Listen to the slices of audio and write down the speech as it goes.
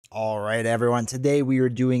All right, everyone. Today we are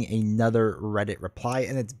doing another Reddit reply,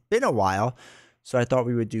 and it's been a while, so I thought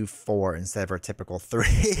we would do 4 instead of our typical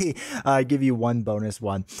 3. Give you one bonus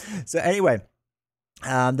one. So anyway,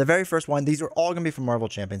 the very first one. These are all going to be from Marvel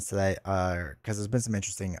Champions today, because there's been some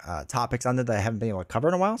interesting topics on it that I haven't been able to cover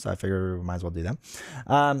in a while, so I figured we might as well do them.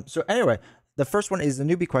 So anyway. The first one is a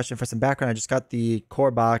newbie question. For some background, I just got the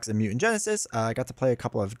core box and Mutant Genesis. I got to play a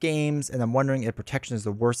couple of games, and I'm wondering if protection is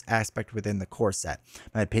the worst aspect within the core set.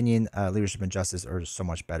 My opinion, leadership and justice are so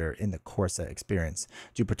much better in the core set experience.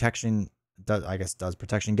 Does protection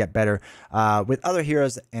get better with other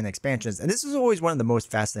heroes and expansions? And this is always one of the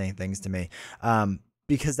most fascinating things to me,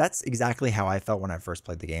 because that's exactly how I felt when I first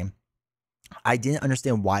played the game. I didn't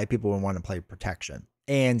understand why people would want to play protection,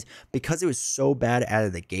 and because it was so bad out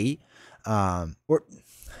of the gate, or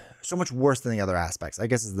so much worse than the other aspects, I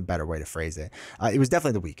guess is the better way to phrase it. It was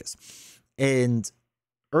definitely the weakest. And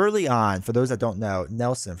early on, for those that don't know,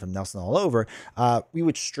 Nelson from Nelson All Over, we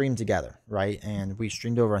would stream together, right? And we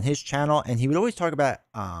streamed over on his channel, and he would always talk about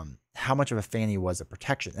how much of a fan he was of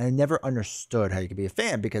protection. And I never understood how you could be a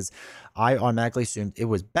fan, because I automatically assumed it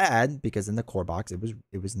was bad, because in the core box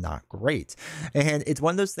it was not great. And it's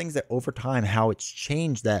one of those things that over time, how it's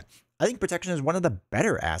changed, that I think protection is one of the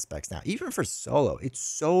better aspects now, even for solo. It's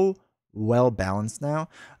so well balanced now,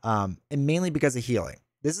 and mainly because of healing.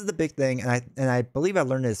 This is the big thing, and I believe I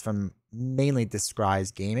learned this from mainly Disguise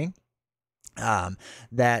Gaming.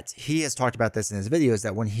 That he has talked about this in his videos,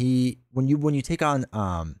 that when you take on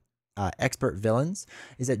expert villains,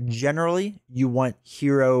 is that generally you want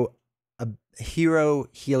hero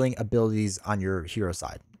healing abilities on your hero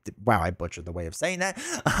side. Wow, I butchered the way of saying that.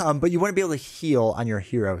 But you want to be able to heal on your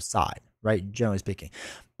hero side, right? Generally speaking,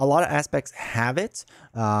 a lot of aspects have it.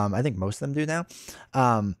 I think most of them do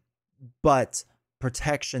now. But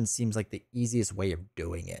protection seems like the easiest way of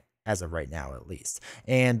doing it, as of right now, at least.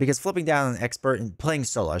 And because flipping down an expert and playing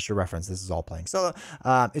solo, I should reference, this is all playing solo,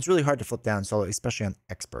 it's really hard to flip down solo, especially on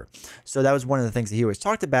expert. So that was one of the things that he always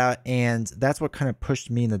talked about, and that's what kind of pushed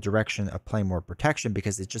me in the direction of playing more protection,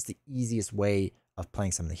 because it's just the easiest way of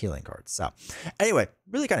playing some of the healing cards. So anyway,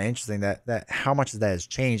 really kind of interesting that how much of that has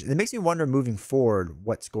changed. And it makes me wonder moving forward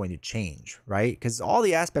what's going to change, right? Because all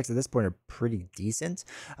the aspects at this point are pretty decent.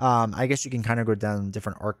 I guess you can kind of go down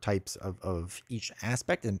different archetypes of each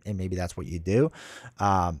aspect, and maybe that's what you do.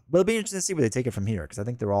 But it'll be interesting to see where they take it from here, because I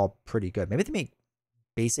think they're all pretty good. Maybe they make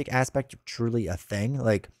basic aspect truly a thing.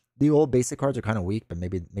 Like the old basic cards are kind of weak, but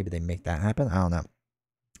maybe they make that happen. I don't know.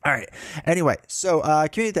 All right. Anyway, so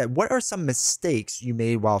community, that what are some mistakes you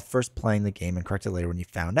made while first playing the game and corrected later when you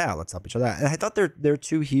found out? Let's help each other out. And I thought their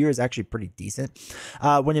 2 here is actually pretty decent.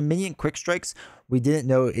 When a minion quick strikes, we didn't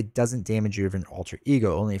know it doesn't damage your alter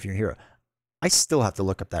ego, only if you're a hero. I still have to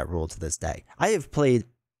look up that rule to this day. I have played,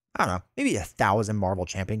 I don't know, maybe 1,000 Marvel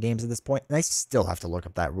Champion games at this point, and I still have to look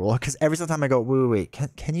up that rule, because every single time I go, wait,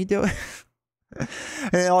 can you do it?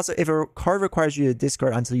 And also, if a card requires you to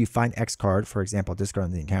discard until you find X card, for example, discard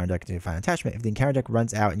on the encounter deck until you find an attachment. If the encounter deck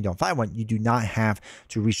runs out and you don't find one, you do not have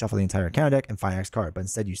to reshuffle the entire encounter deck and find X card, but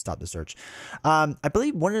instead you stop the search. I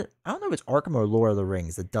believe I don't know if it's Arkham or Lord of the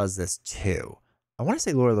Rings that does this too. I want to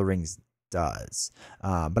say Lord of the Rings does,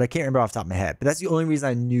 but I can't remember off the top of my head. But that's the only reason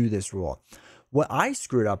I knew this rule. What I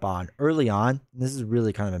screwed up on early on, and this is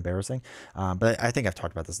really kind of embarrassing, but I think I've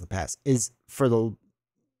talked about this in the past, is for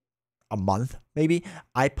a month maybe,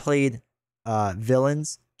 I played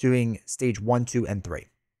villains doing stage 1, 2, and 3.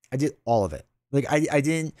 I did all of it. Like I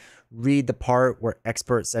didn't read the part where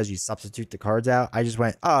expert says you substitute the cards out. I just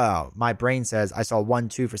went, oh, my brain says I saw 1,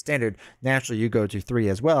 2 for standard, naturally you go to 3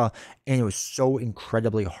 as well. And it was so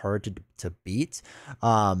incredibly hard to beat,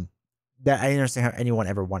 that I didn't understand how anyone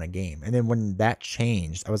ever won a game. And then when that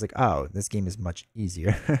changed, I was like, oh, this game is much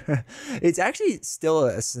easier. It's actually still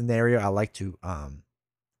a scenario I like to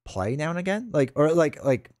play now and again, like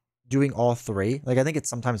doing all 3. Like I think it's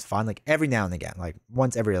sometimes fun, like every now and again, like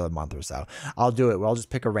once every other month or so, I'll do it where I'll just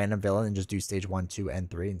pick a random villain and just do stage 1, 2, and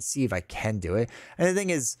 3 and see if I can do it. And the thing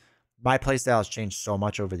is, my playstyle has changed so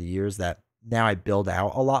much over the years that now I build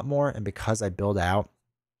out a lot more, and because I build out,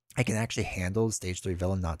 I can actually handle the stage 3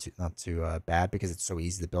 villain not too bad, because it's so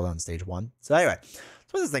easy to build on stage 1. So anyway,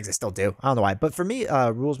 it's one of those things I still do. I don't know why, but for me,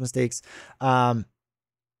 rules mistakes,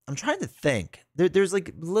 I'm trying to think. There's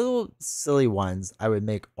like little silly ones I would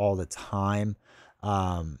make all the time,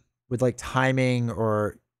 with like timing,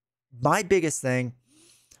 or my biggest thing,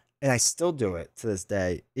 and I still do it to this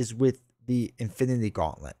day, is with the Infinity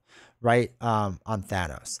Gauntlet, right? On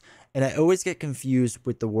Thanos. And I always get confused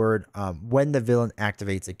with the word when the villain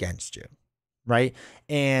activates against you, right?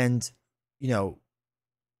 And, you know,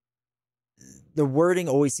 the wording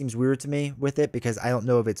always seems weird to me with it, because I don't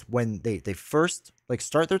know if it's when they first like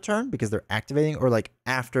start their turn because they're activating, or like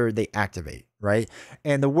after they activate, right?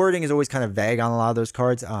 And the wording is always kind of vague on a lot of those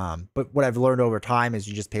cards. But what I've learned over time is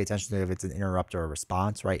you just pay attention to if it's an interrupt or a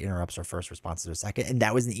response, right? Interrupts are first, responses are second, and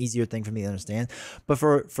that was an easier thing for me to understand. But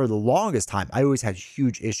for the longest time, I always had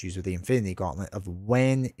huge issues with the Infinity Gauntlet of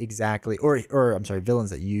when exactly, or I'm sorry,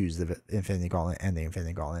 villains that use the Infinity Gauntlet and the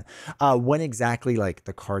Infinity Gauntlet, when exactly like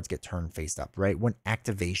the cards get turned face up, right? When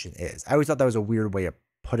activation is. I always thought that was a weird way of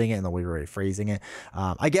putting it and the weird way of phrasing it.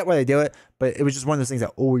 I get why they do it, but it was just one of those things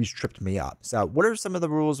that always tripped me up. So what are some of the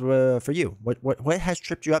rules for you? What has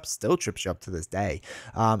tripped you up, still trips you up to this day?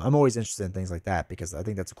 I'm always interested in things like that, because I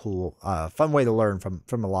think that's a cool, fun way to learn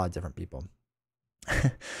from a lot of different people.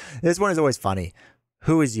 This one is always funny.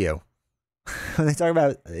 Who is you? When they talk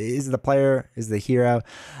about, is the player, is the hero?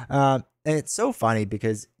 And it's so funny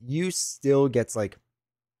because you still gets like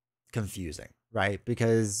confusing, right?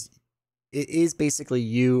 Because it is basically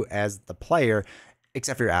you as the player,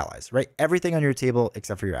 except for your allies, right? Everything on your table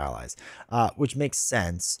except for your allies, which makes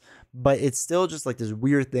sense. But it's still just like this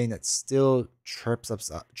weird thing that still trips us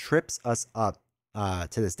up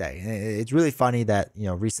to this day. And it's really funny that, you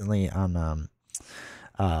know, recently on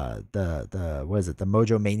the what is it, the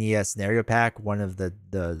Mojo Mania scenario pack, one of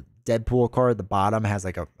the Deadpool card at the bottom has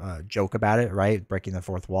like a joke about it, right? Breaking the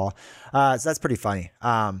fourth wall. So that's pretty funny.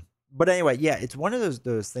 But anyway, yeah, it's one of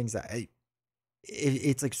those things that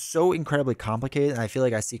it's like so incredibly complicated, and I feel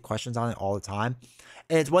like I see questions on it all the time.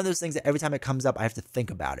 And it's one of those things that every time it comes up, I have to think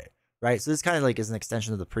about it, right? So this kind of like is an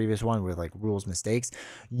extension of the previous one with like rules mistakes.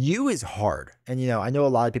 You is hard, and you know, I know a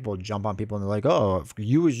lot of people jump on people and they're like, oh,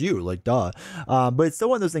 you is you, like duh. But it's still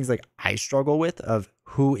one of those things like I struggle with of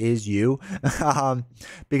who is you,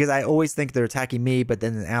 because I always think they're attacking me, but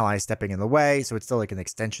then an ally is stepping in the way, so it's still like an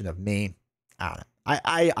extension of me. I don't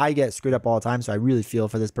know. I get screwed up all the time, so I really feel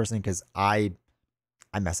for this person because I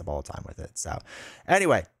mess up all the time with it. So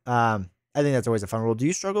anyway, I think that's always a fun rule. Do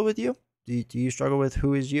you struggle with you? Do you struggle with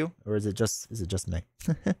who is you, or is it just me?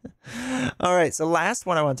 All right. So last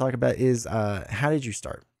one I want to talk about is how did you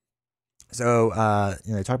start? So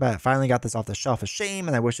you know, they talk about it, finally got this off the shelf of shame,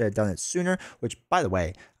 and I wish I had done it sooner. Which, by the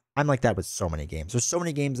way, I'm like that with so many games. There's so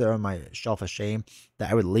many games that are on my shelf of shame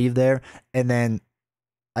that I would leave there, and then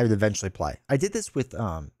I would eventually play. I did this with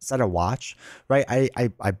Set a Watch, right?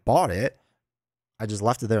 I bought it. I just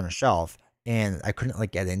left it there on a shelf, and I couldn't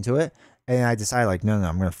like get into it. And I decided like, no,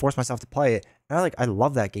 I'm going to force myself to play it. And I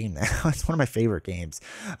love that game now. It's one of my favorite games.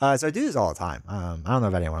 So I do this all the time. I don't know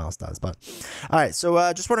if anyone else does, but all right.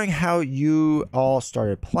 So just wondering how you all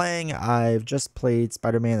started playing. I've just played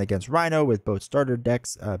Spider-Man against Rhino with both starter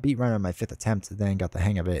decks, beat Rhino on my 5th attempt, then got the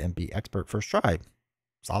hang of it and beat Expert first try.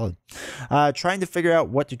 Solid. Trying to figure out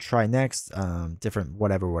what to try next. Different,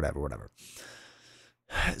 whatever.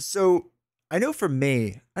 So I know for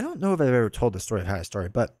me, I don't know if I've ever told the story of how I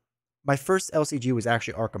started, but my first LCG was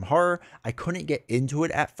actually Arkham Horror. I couldn't get into it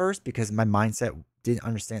at first because my mindset didn't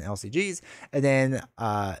understand LCGs. And then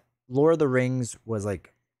Lord of the Rings was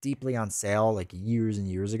like deeply on sale like years and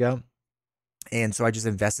years ago. And so I just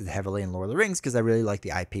invested heavily in Lord of the Rings because I really like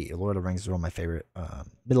the IP. Lord of the Rings is one of my favorite,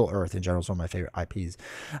 Middle Earth in general is one of my favorite IPs.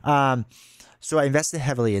 So I invested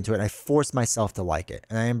heavily into it, and I forced myself to like it.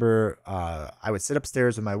 And I remember I would sit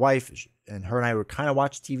upstairs with my wife, and her and I would kind of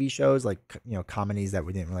watch TV shows, like, you know, comedies that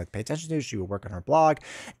we didn't really pay attention to. She would work on her blog,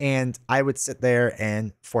 and I would sit there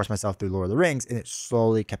and force myself through Lord of the Rings, and it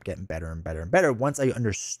slowly kept getting better and better and better once I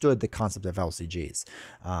understood the concept of LCGs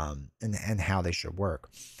and how they should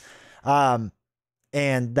work.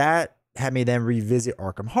 And that had me then revisit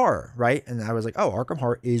Arkham Horror, right? And I was like, oh, Arkham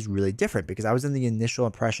Horror is really different because I was in the initial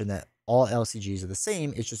impression that all LCGs are the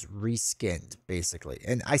same. It's just reskinned, basically.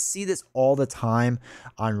 And I see this all the time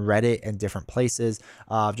on Reddit and different places.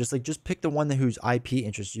 Just pick the one whose IP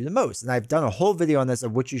interests you the most. And I've done a whole video on this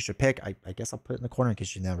of which you should pick. I guess I'll put it in the corner in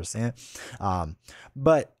case you never see it.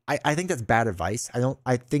 But I think that's bad advice.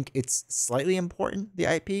 I think it's slightly important,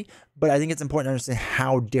 the IP, but I think it's important to understand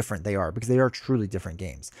how different they are because they are truly different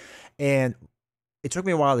games. And it took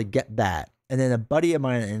me a while to get that. And then a buddy of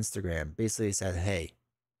mine on Instagram basically said, hey,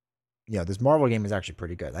 you know, this Marvel game is actually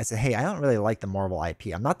pretty good. I said, hey, I don't really like the Marvel IP.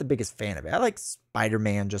 I'm not the biggest fan of it. I like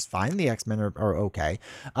Spider-Man just fine. The X-Men are okay.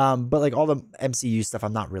 But like all the MCU stuff,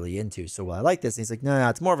 I'm not really into. So I like this. And he's like, no,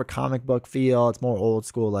 it's more of a comic book feel. It's more old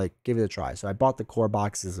school. Like, give it a try. So I bought the core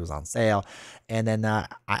boxes. It was on sale. And then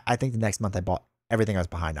I think the next month I bought everything I was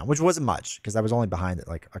behind on, which wasn't much because I was only behind it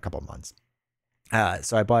like a couple of months.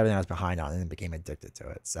 So I bought everything I was behind on and then became addicted to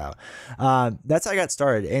it. So that's how I got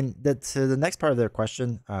started. And to the next part of their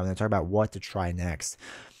question, they talk about what to try next.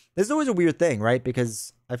 there's always a weird thing, right?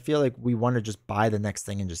 Because I feel like we want to just buy the next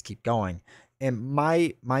thing and just keep going. And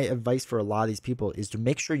my advice for a lot of these people is to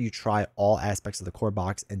make sure you try all aspects of the core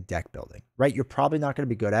box and deck building, right? You're probably not going to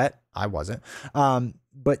be good at, I wasn't,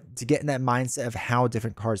 but to get in that mindset of how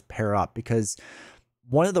different cards pair up, because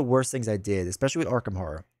one of the worst things I did, especially with Arkham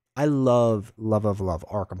Horror, I love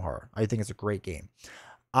Arkham Horror. I think it's a great game.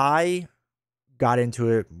 I got into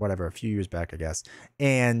it, whatever, a few years back, I guess,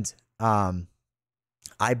 and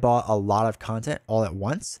I bought a lot of content all at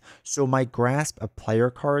once, so my grasp of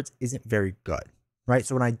player cards isn't very good, right?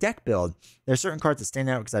 So when I deck build, there's certain cards that stand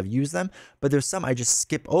out because I've used them, but there's some I just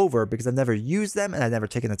skip over because I've never used them and I've never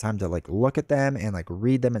taken the time to like look at them and like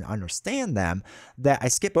read them and understand them, that I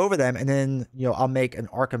skip over them. And then, you know, I'll make an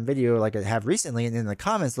Arkham video like I have recently, and in the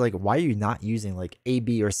comments, like, why are you not using like A,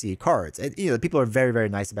 B, or C cards? And, you know, people are very, very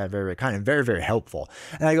nice about it, very, very kind and very, very helpful.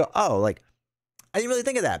 And I go, oh, like, I didn't really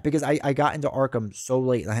think of that because I got into Arkham so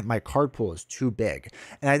late and my card pool is too big.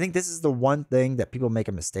 And I think this is the one thing that people make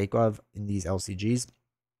a mistake of in these LCGs,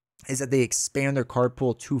 is that they expand their card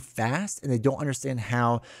pool too fast and they don't understand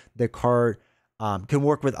how the card can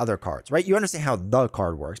work with other cards, right? You understand how the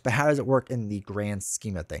card works, but how does it work in the grand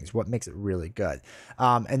scheme of things? What makes it really good?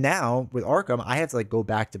 And now with Arkham, I have to like go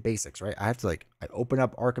back to basics, right? I have to like, I open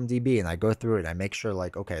up Arkham DB and I go through it and I make sure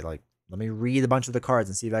like, okay, like, let me read a bunch of the cards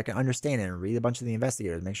and see if I can understand it, and read a bunch of the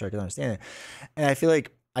investigators, make sure I can understand it. And I feel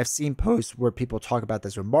like I've seen posts where people talk about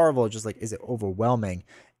this with Marvel, just like, is it overwhelming?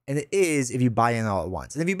 And it is if you buy in all at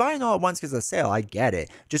once. And if you buy in all at once because of the sale, I get it.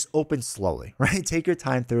 Just open slowly, right? Take your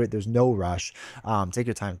time through it. There's no rush. Take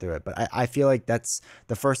your time through it. But I feel like that's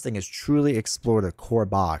the first thing, is truly explore the core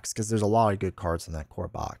box, because there's a lot of good cards in that core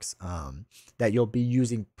box that you'll be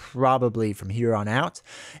using probably from here on out.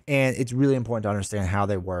 And it's really important to understand how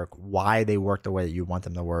they work, why they work the way that you want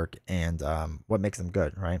them to work, and what makes them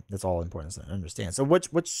good, right? That's all important to understand. So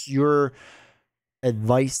what's your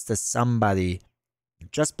advice to somebody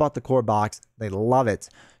just bought the core box, they love it?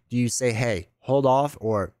 Do you say, hey, hold off,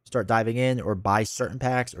 or start diving in, or buy certain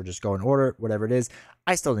packs, or just go in order, whatever it is?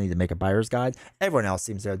 I still need to make a buyer's guide. Everyone else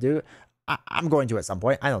seems to do it. I'm going to at some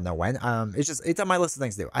point. I don't know when. It's on my list of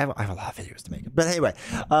things to do. I have a lot of videos to make. But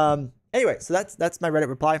anyway, so that's my Reddit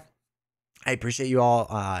reply. I appreciate you all,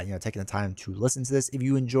 taking the time to listen to this. If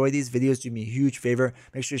you enjoy these videos, do me a huge favor.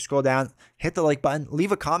 Make sure you scroll down, hit the like button,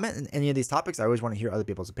 leave a comment on any of these topics. I always want to hear other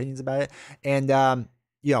people's opinions about it. And,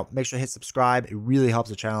 make sure to hit subscribe. It really helps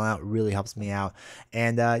the channel out. It really helps me out.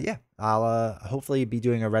 And, I'll hopefully be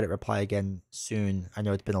doing a Reddit reply again soon. I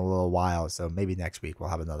know it's been a little while, so maybe next week we'll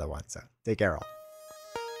have another one. So take care all.